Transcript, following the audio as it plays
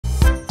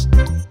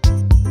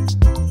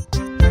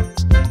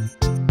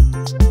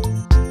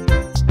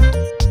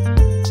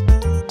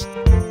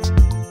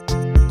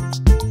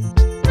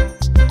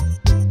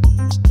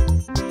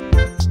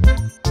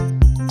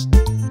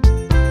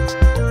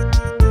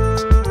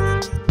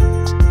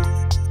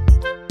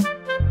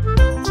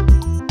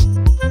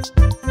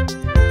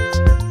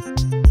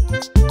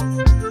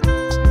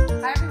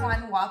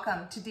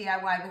to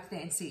DIY with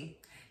Nancy.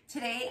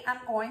 Today I'm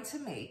going to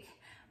make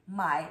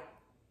my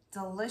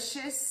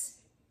delicious,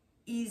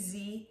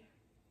 easy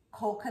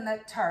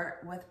coconut tart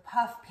with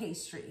puff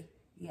pastry.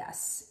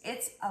 Yes,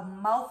 it's a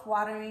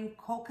mouth-watering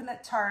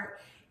coconut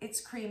tart.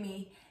 It's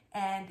creamy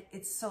and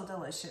it's so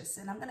delicious.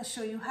 And I'm going to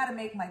show you how to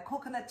make my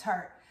coconut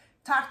tart,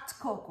 Tarte de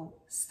Coco,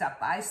 step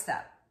by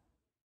step.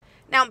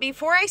 Now,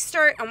 before I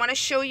start, I want to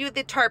show you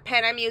the tart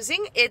pan I'm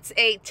using. It's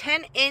a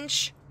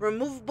 10-inch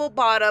removable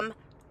bottom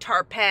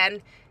tart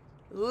pan.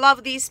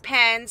 Love these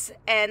pans,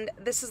 and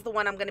this is the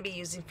one I'm going to be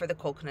using for the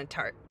coconut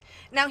tart.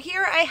 Now,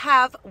 here I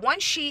have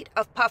 1 sheet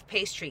of puff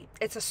pastry.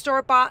 It's a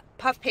store-bought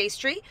puff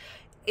pastry.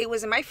 It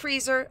was in my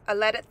freezer. I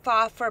let it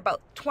thaw for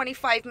about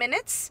 25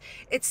 minutes.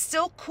 It's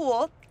still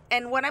cool.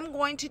 And what I'm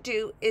going to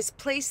do is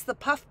place the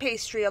puff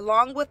pastry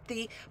along with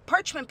the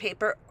parchment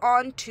paper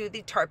onto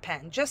the tart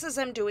pan, just as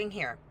I'm doing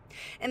here.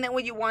 And then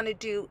what you want to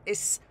do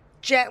is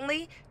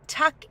gently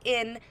tuck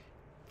in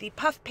the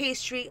puff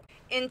pastry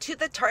into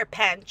the tart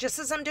pan, just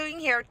as I'm doing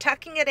here,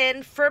 tucking it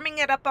in, firming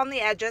it up on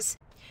the edges.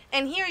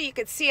 And here you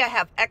can see I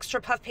have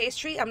extra puff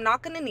pastry. I'm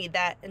not going to need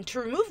that. And to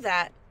remove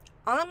that,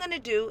 all I'm going to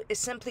do is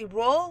simply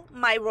roll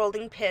my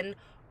rolling pin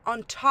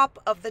on top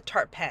of the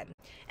tart pan.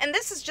 And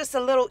this is just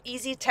a little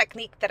easy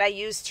technique that I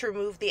use to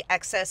remove the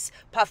excess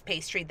puff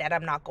pastry that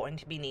I'm not going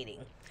to be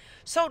needing.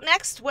 So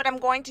next, what I'm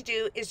going to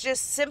do is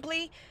just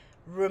simply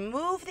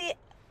remove the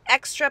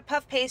extra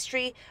puff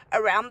pastry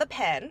around the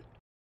pan.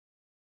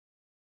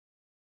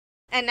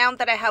 And now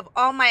that I have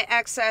all my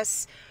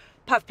excess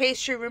puff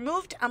pastry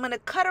removed, I'm going to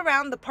cut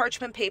around the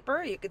parchment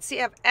paper. You can see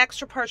I have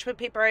extra parchment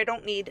paper I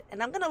don't need,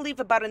 and I'm going to leave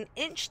about 1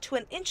 inch to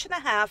 1.5 inches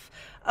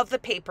of the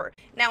paper.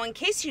 Now, in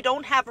case you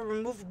don't have a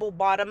removable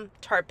bottom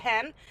tart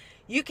pan,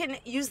 you can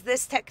use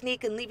this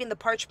technique in leaving the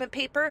parchment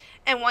paper,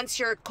 and once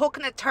your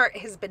coconut tart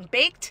has been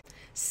baked,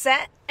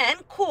 set,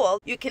 and cool,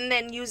 you can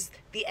then use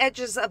the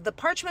edges of the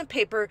parchment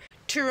paper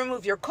to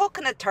remove your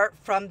coconut tart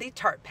from the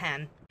tart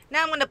pan.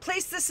 Now I'm going to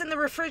place this in the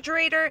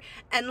refrigerator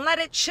and let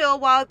it chill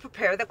while I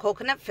prepare the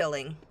coconut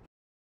filling.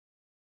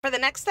 For the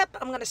next step,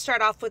 I'm going to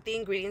start off with the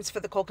ingredients for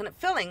the coconut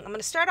filling. I'm going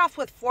to start off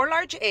with 4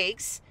 large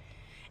eggs,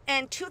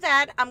 and to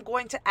that I'm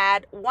going to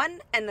add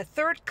 1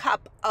 1/3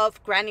 cup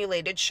of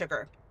granulated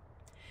sugar.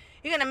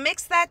 You're going to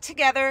mix that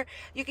together.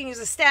 You can use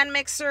a stand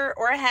mixer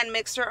or a hand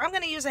mixer. I'm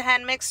going to use a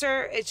hand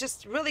mixer. It's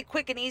just really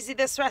quick and easy,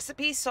 this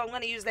recipe, so I'm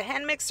going to use the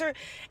hand mixer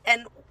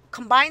and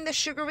combine the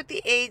sugar with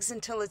the eggs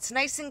until it's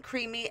nice and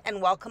creamy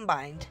and well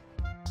combined.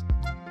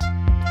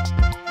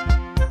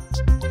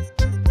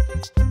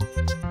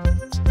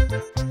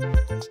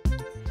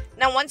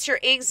 Now, once your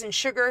eggs and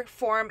sugar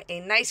form a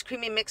nice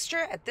creamy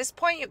mixture, at this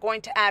point you're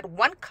going to add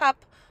 1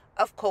 cup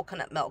of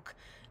coconut milk.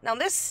 Now,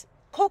 this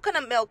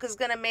coconut milk is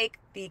going to make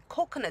the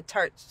coconut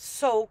tart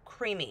so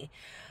creamy.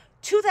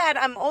 To that,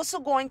 I'm also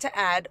going to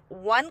add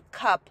 1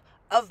 cup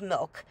of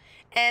milk.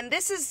 And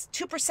this is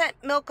 2%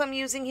 milk I'm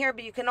using here,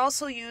 but you can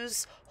also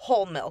use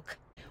whole milk.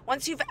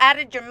 Once you've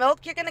added your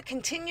milk, you're going to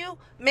continue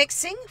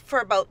mixing for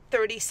about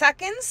 30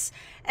 seconds.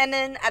 And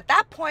then at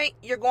that point,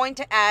 you're going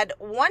to add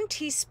 1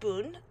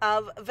 teaspoon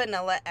of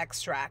vanilla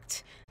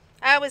extract.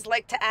 I always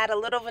like to add a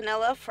little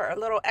vanilla for a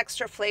little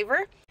extra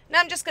flavor. Now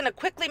I'm just going to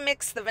quickly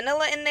mix the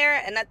vanilla in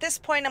there. And at this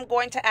point, I'm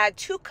going to add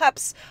 2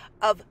 cups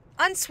of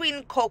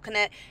unsweetened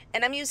coconut,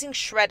 and I'm using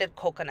shredded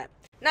coconut.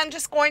 Now I'm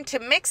just going to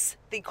mix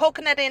the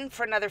coconut in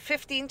for another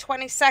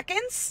 15-20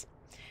 seconds.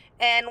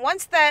 And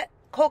once that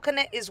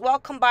coconut is well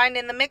combined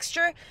in the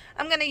mixture,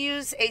 I'm going to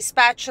use a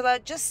spatula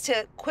just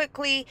to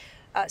quickly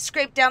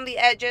scrape down the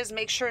edges,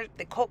 make sure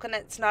the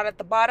coconut's not at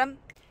the bottom.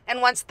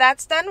 And once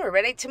that's done, we're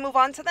ready to move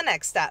on to the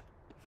next step.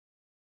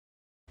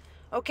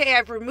 Okay,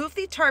 I've removed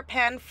the tart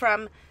pan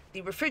from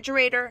the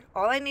refrigerator.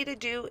 All I need to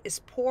do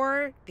is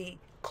pour the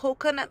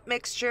coconut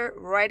mixture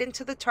right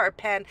into the tart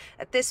pan.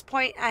 At this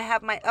point, I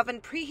have my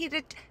oven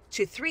preheated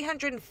to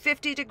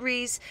 350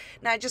 degrees.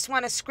 Now I just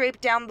want to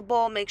scrape down the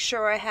bowl, make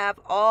sure I have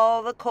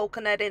all the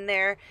coconut in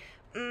there.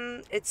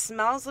 It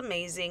smells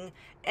amazing,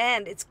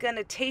 and it's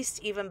gonna taste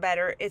even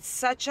better. It's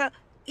such a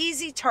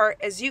easy tart,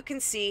 as you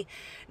can see.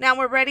 Now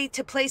we're ready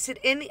to place it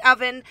in the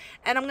oven,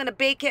 and I'm gonna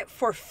bake it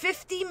for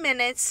 50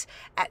 minutes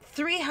at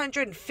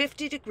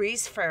 350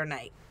 degrees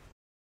Fahrenheit.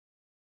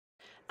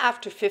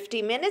 After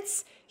 50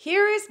 minutes,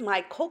 here is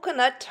my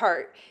coconut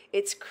tart.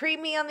 It's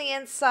creamy on the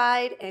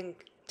inside and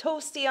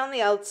toasty on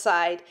the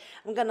outside.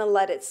 I'm going to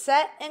let it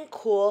set and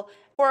cool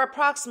for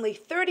approximately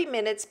 30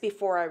 minutes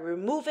before I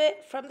remove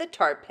it from the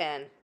tart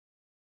pan.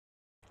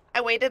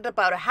 I waited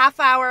about a half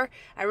hour.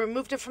 I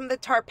removed it from the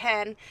tart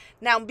pan.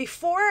 Now,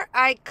 before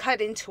I cut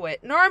into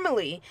it,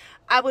 normally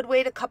I would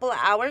wait a couple of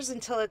hours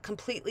until it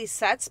completely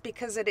sets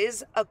because it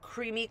is a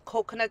creamy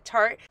coconut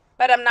tart.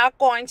 But I'm not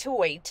going to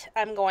wait.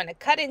 I'm going to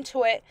cut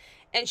into it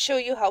and show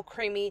you how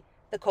creamy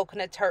the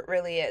coconut tart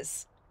really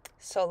is.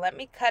 So let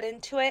me cut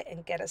into it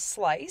and get a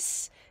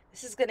slice.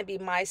 This is going to be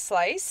my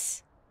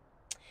slice.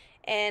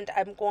 And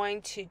I'm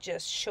going to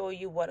just show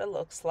you what it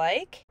looks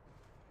like.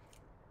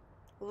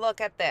 Look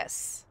at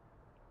this.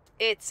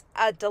 It's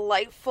a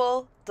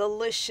delightful,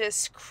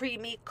 delicious,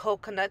 creamy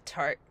coconut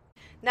tart.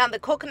 Now the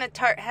coconut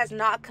tart has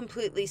not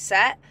completely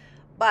set,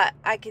 but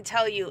I can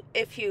tell you,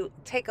 if you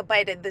take a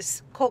bite of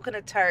this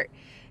coconut tart,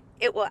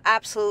 it will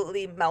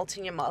absolutely melt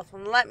in your mouth.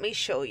 And let me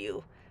show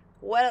you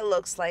what it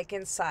looks like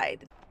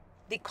inside.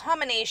 The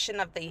combination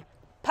of the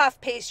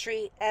puff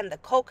pastry and the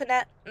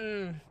coconut,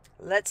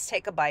 let's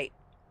take a bite.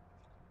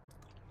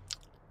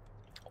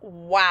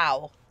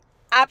 Wow,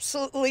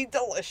 absolutely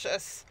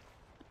delicious.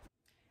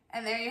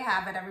 And there you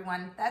have it,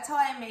 everyone. That's how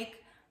I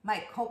make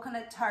my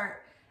coconut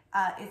tart.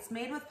 It's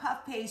made with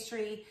puff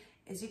pastry.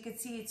 As you can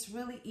see, it's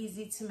really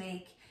easy to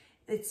make.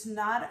 It's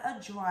not a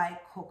dry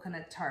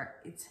coconut tart.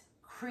 It's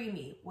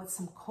creamy with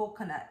some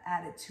coconut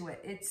added to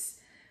it. It's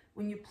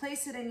when you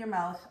place it in your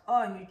mouth,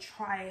 and you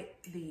try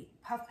the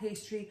puff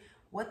pastry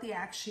with the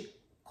actual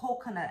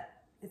coconut,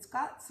 it's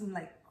got some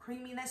like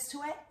creaminess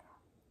to it.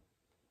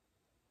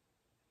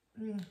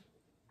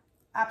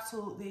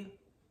 Absolutely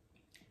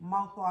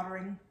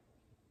mouth-watering.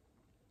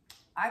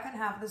 I can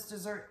have this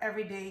dessert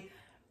every day,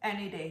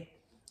 any day.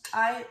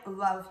 I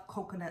love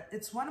coconut.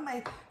 It's one of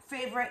my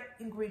favorite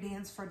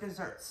ingredients for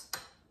desserts.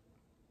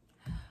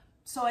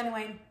 So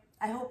anyway,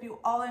 I hope you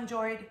all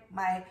enjoyed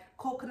my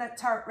coconut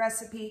tart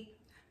recipe,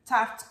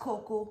 Tarte de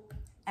Coco.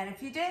 And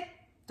if you did,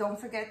 don't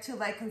forget to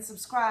like and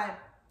subscribe.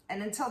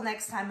 And until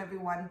next time,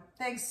 everyone,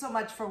 thanks so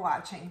much for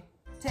watching.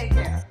 Take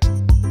care.